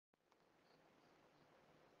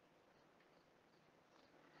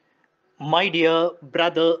My dear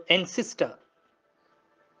brother and sister,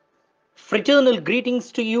 fraternal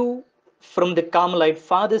greetings to you from the Carmelite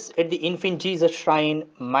Fathers at the Infant Jesus Shrine,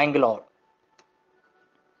 Mangalore.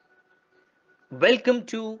 Welcome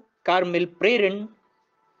to Carmel Preran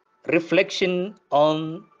Reflection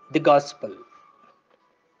on the Gospel.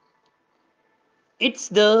 It's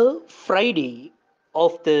the Friday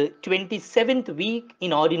of the 27th week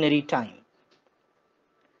in Ordinary Time.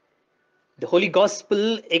 The Holy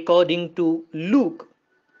Gospel according to Luke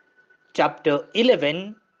chapter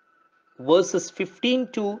 11 verses 15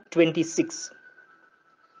 to 26.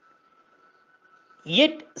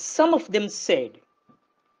 Yet some of them said,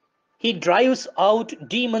 "He drives out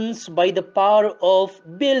demons by the power of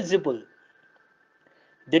Beelzebul,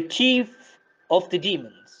 the chief of the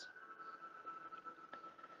demons."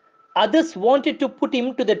 Others wanted to put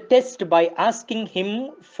him to the test by asking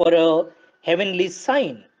him for a heavenly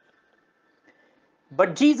sign.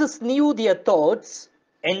 But Jesus knew their thoughts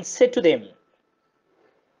and said to them,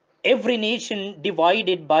 "Every nation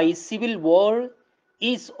divided by civil war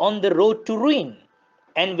is on the road to ruin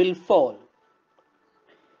and will fall.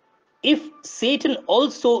 If Satan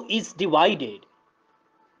also is divided,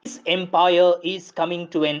 his empire is coming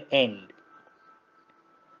to an end.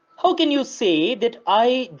 How can you say that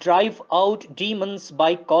I drive out demons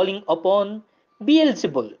by calling upon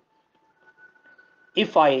Beelzebul?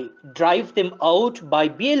 If I drive them out by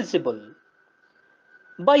Beelzebul,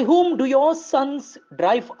 by whom do your sons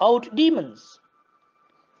drive out demons?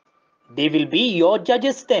 They will be your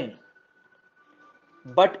judges then.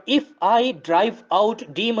 But if I drive out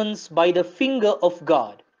demons by the finger of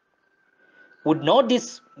God, would not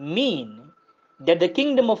this mean that the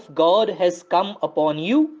kingdom of God has come upon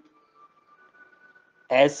you?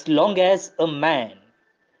 As long as a man,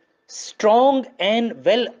 strong and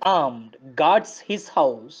well armed, guards his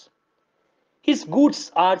house, his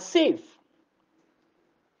goods are safe.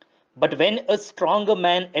 But when a stronger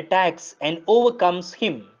man attacks and overcomes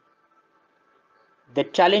him, the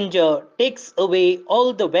challenger takes away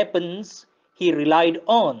all the weapons he relied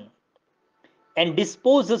on and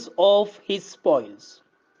disposes of his spoils.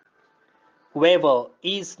 Whoever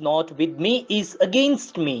is not with me is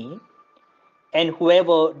against me, and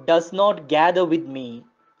whoever does not gather with me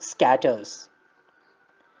scatters.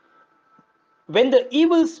 When the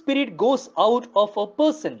evil spirit goes out of a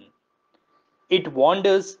person, it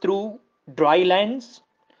wanders through dry lands,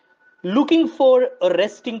 looking for a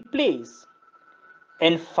resting place,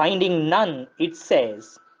 and finding none, it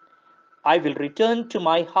says, "I will return to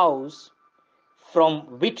my house from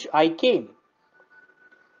which I came."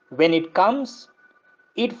 When it comes,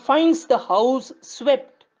 it finds the house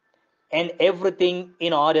swept and everything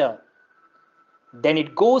in order. Then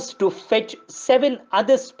it goes to fetch 7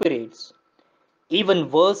 other spirits,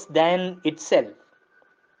 even worse than itself.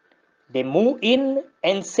 They move in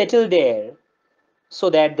and settle there, so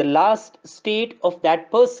that the last state of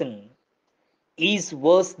that person is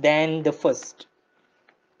worse than the first.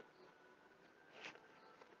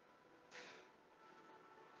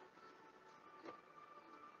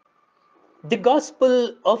 The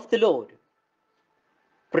Gospel of the Lord.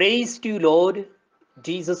 Praise to you, Lord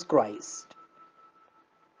Jesus Christ.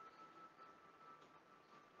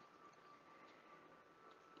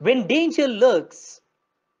 When danger lurks,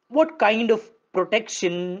 what kind of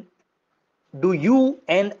protection do you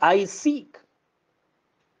and I seek?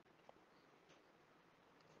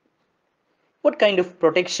 What kind of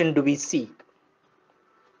protection do we seek?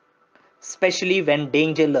 Especially when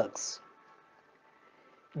danger lurks.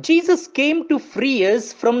 Jesus came to free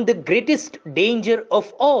us from the greatest danger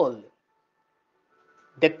of all,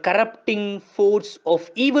 the corrupting force of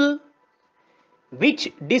evil,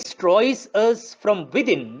 which destroys us from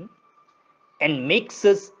within and makes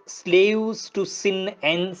us slaves to sin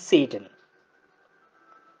and Satan.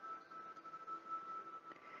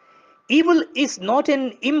 Evil is not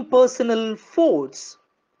an impersonal force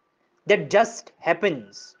that just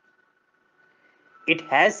happens. It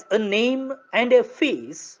has a name and a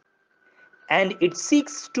face, and it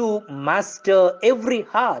seeks to master every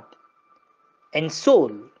heart and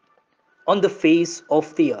soul on the face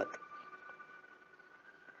of the earth.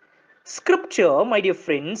 Scripture, my dear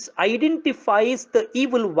friends, identifies the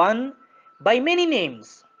evil one by many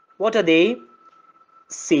names. What are they?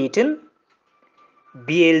 Satan,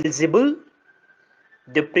 Beelzebul,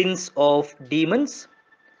 the prince of demons,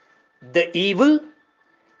 the evil,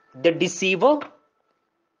 the deceiver,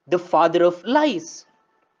 the father of lies,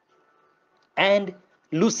 and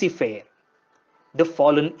Lucifer, the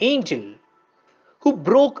fallen angel, who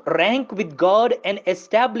broke rank with God and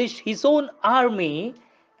established his own army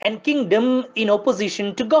and kingdom in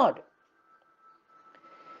opposition to God.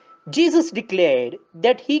 Jesus declared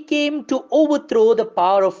that he came to overthrow the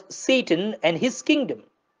power of Satan and his kingdom.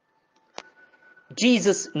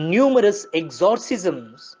 Jesus' numerous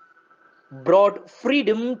exorcisms brought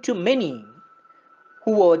freedom to many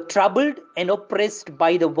who were troubled and oppressed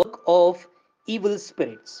by the work of evil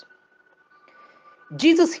spirits.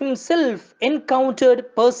 Jesus himself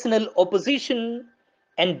encountered personal opposition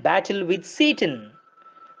and battle with Satan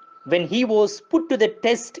when he was put to the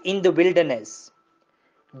test in the wilderness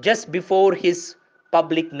just before his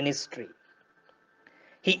public ministry.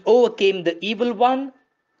 He overcame the evil one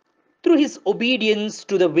through his obedience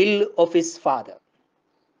to the will of his Father.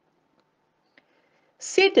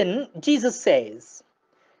 Satan, Jesus says,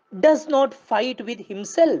 does not fight with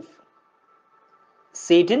himself.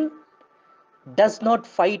 Satan does not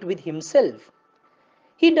fight with himself.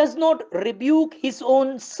 He does not rebuke his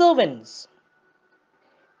own servants.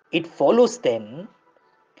 It follows then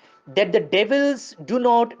that the devils do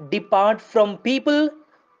not depart from people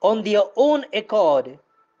on their own accord,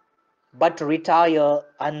 but retire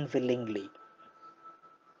unwillingly.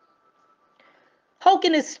 How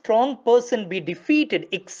can a strong person be defeated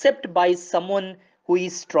except by someone who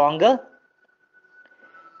is stronger?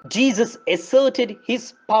 Jesus asserted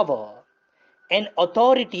his power and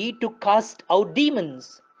authority to cast out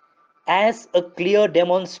demons as a clear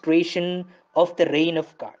demonstration of the reign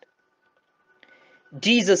of God.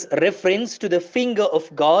 Jesus' reference to the finger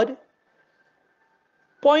of God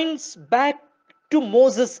points back to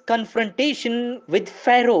Moses' confrontation with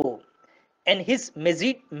Pharaoh and his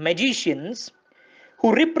magicians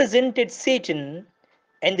who represented Satan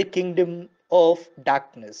and the kingdom of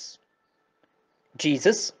darkness.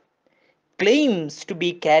 Jesus claims to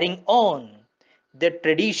be carrying on the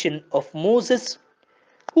tradition of Moses,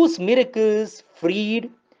 whose miracles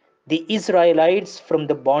freed the Israelites from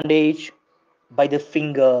the bondage by the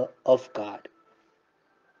finger of God.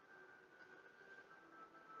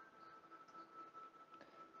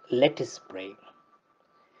 Let us pray.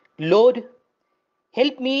 Lord,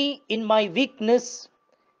 help me in my weakness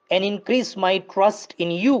and increase my trust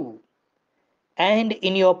in you and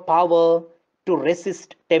in your power to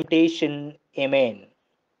resist temptation. Amen.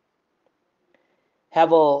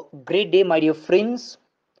 Have a great day, my dear friends.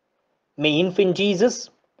 May Infant Jesus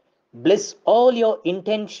bless all your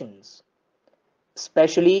intentions,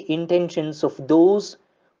 especially intentions of those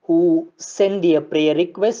who send their prayer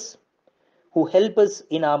requests, who help us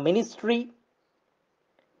in our ministry.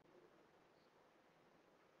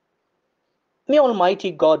 May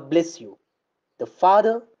Almighty God bless you, the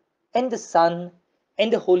Father and the Son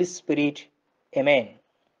and the Holy Spirit. Amen.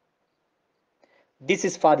 This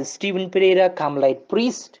is Father Stephen Pereira, Carmelite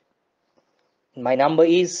priest. My number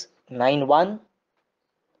is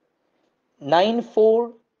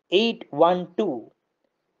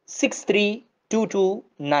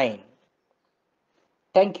 919481263229.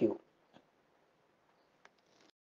 Thank you.